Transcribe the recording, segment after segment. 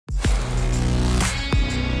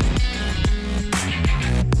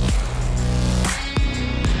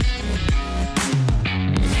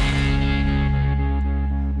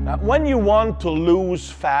when you want to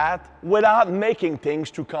lose fat without making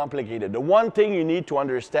things too complicated, the one thing you need to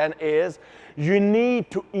understand is you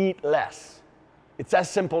need to eat less. It's as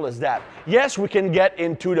simple as that. Yes, we can get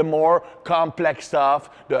into the more complex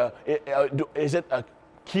stuff. Is it a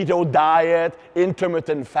keto diet,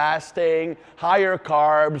 intermittent fasting, higher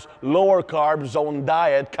carbs, lower carb zone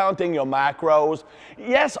diet, counting your macros?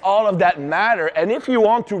 Yes, all of that matter. And if you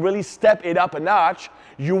want to really step it up a notch,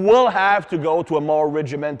 you will have to go to a more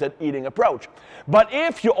regimented eating approach. But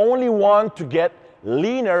if you only want to get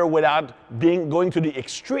leaner without going to the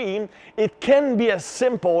extreme, it can be as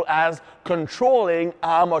simple as controlling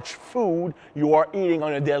how much food you are eating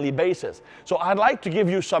on a daily basis. So I'd like to give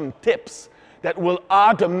you some tips that will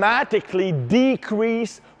automatically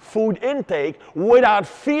decrease food intake without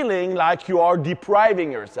feeling like you are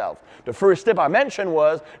depriving yourself. The first tip I mentioned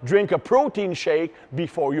was drink a protein shake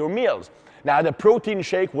before your meals. Now, the protein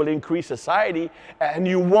shake will increase satiety and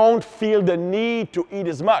you won't feel the need to eat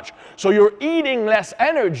as much. So you're eating less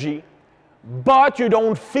energy, but you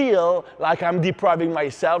don't feel like I'm depriving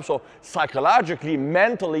myself, so psychologically,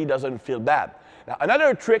 mentally, doesn't feel bad. Now,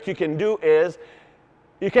 another trick you can do is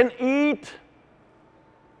you can eat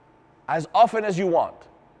as often as you want.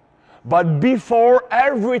 But before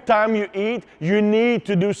every time you eat, you need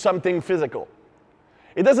to do something physical.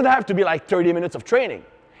 It doesn't have to be like 30 minutes of training.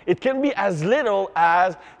 It can be as little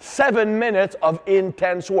as 7 minutes of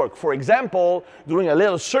intense work. For example, doing a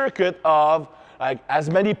little circuit of like as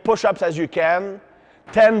many push-ups as you can,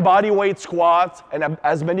 10 body weight squats, and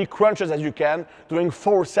as many crunches as you can, doing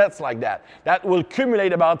 4 sets like that. That will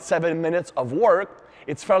accumulate about 7 minutes of work.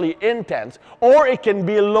 It's fairly intense. Or it can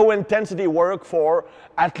be low intensity work for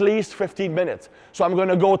at least 15 minutes. So I'm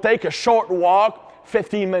gonna go take a short walk,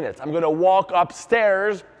 15 minutes. I'm gonna walk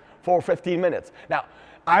upstairs for 15 minutes. Now,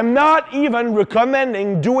 I'm not even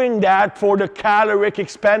recommending doing that for the caloric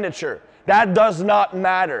expenditure. That does not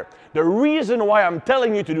matter. The reason why I'm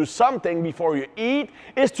telling you to do something before you eat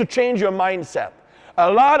is to change your mindset.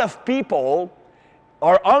 A lot of people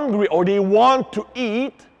are hungry or they want to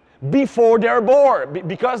eat before they're bored,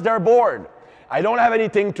 because they're bored. I don't have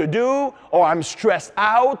anything to do or I'm stressed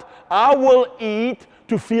out. I will eat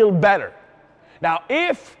to feel better. Now,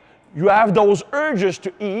 if you have those urges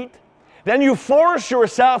to eat, then you force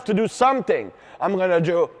yourself to do something. I'm gonna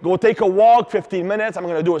go take a walk 15 minutes, I'm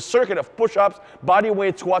gonna do a circuit of push-ups, body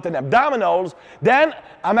weight squat and abdominals, then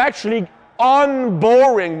I'm actually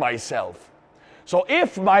unboring myself. So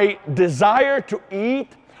if my desire to eat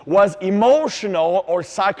was emotional or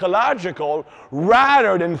psychological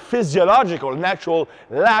rather than physiological, natural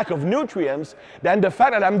lack of nutrients, then the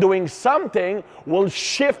fact that I'm doing something will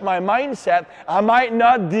shift my mindset. I might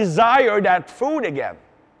not desire that food again.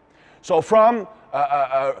 So from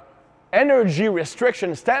an energy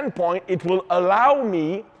restriction standpoint, it will allow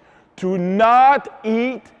me to not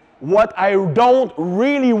eat what I don't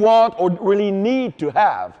really want or really need to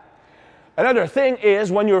have. Another thing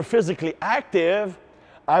is when you're physically active,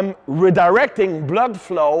 I'm redirecting blood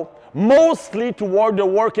flow mostly toward the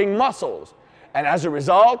working muscles. And as a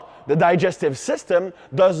result, the digestive system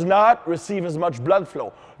does not receive as much blood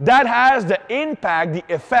flow. That has the impact, the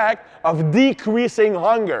effect of decreasing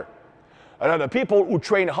hunger. A lot of people who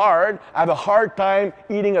train hard have a hard time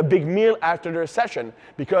eating a big meal after their session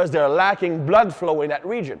because they're lacking blood flow in that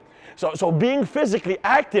region. So being physically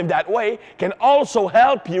active that way can also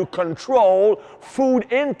help you control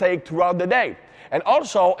food intake throughout the day. And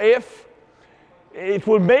also, if it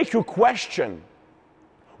will make you question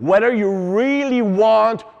whether you really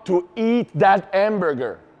want to eat that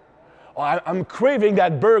hamburger. Oh, I'm craving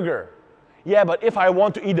that burger. Yeah, but if I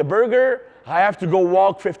want to eat a burger, I have to go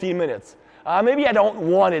walk 15 minutes. Maybe I don't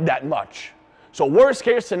want it that much. So worst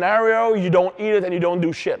case scenario, you don't eat it and you don't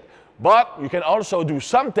do shit. But you can also do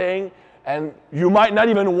something and you might not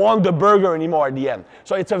even want the burger anymore at the end.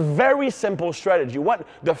 So it's a very simple strategy.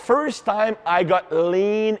 The first time I got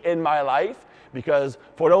lean in my life, because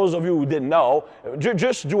for those of you who didn't know,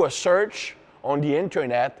 just do a search on the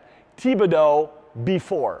internet, Thibodeau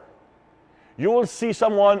before. You will see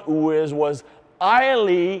someone who was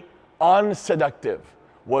highly unseductive,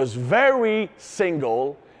 was very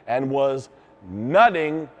single, and was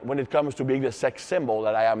nutting when it comes to being the sex symbol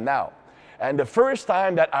that I am now. And the first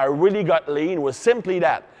time that I really got lean was simply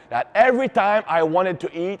that every time I wanted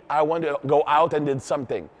to eat, I wanted to go out and did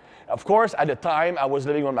something. Of course, at the time, I was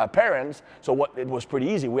living with my parents, so it was pretty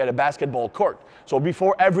easy. We had a basketball court. So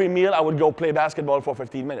before every meal, I would go play basketball for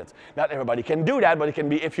 15 minutes. Not everybody can do that, but it can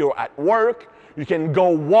be if you're at work, you can go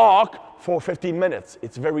walk for 15 minutes.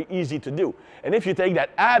 It's very easy to do. And if you take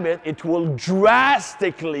that habit, it will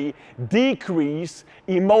drastically decrease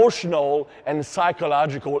emotional and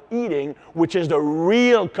psychological eating, which is the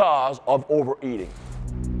real cause of overeating.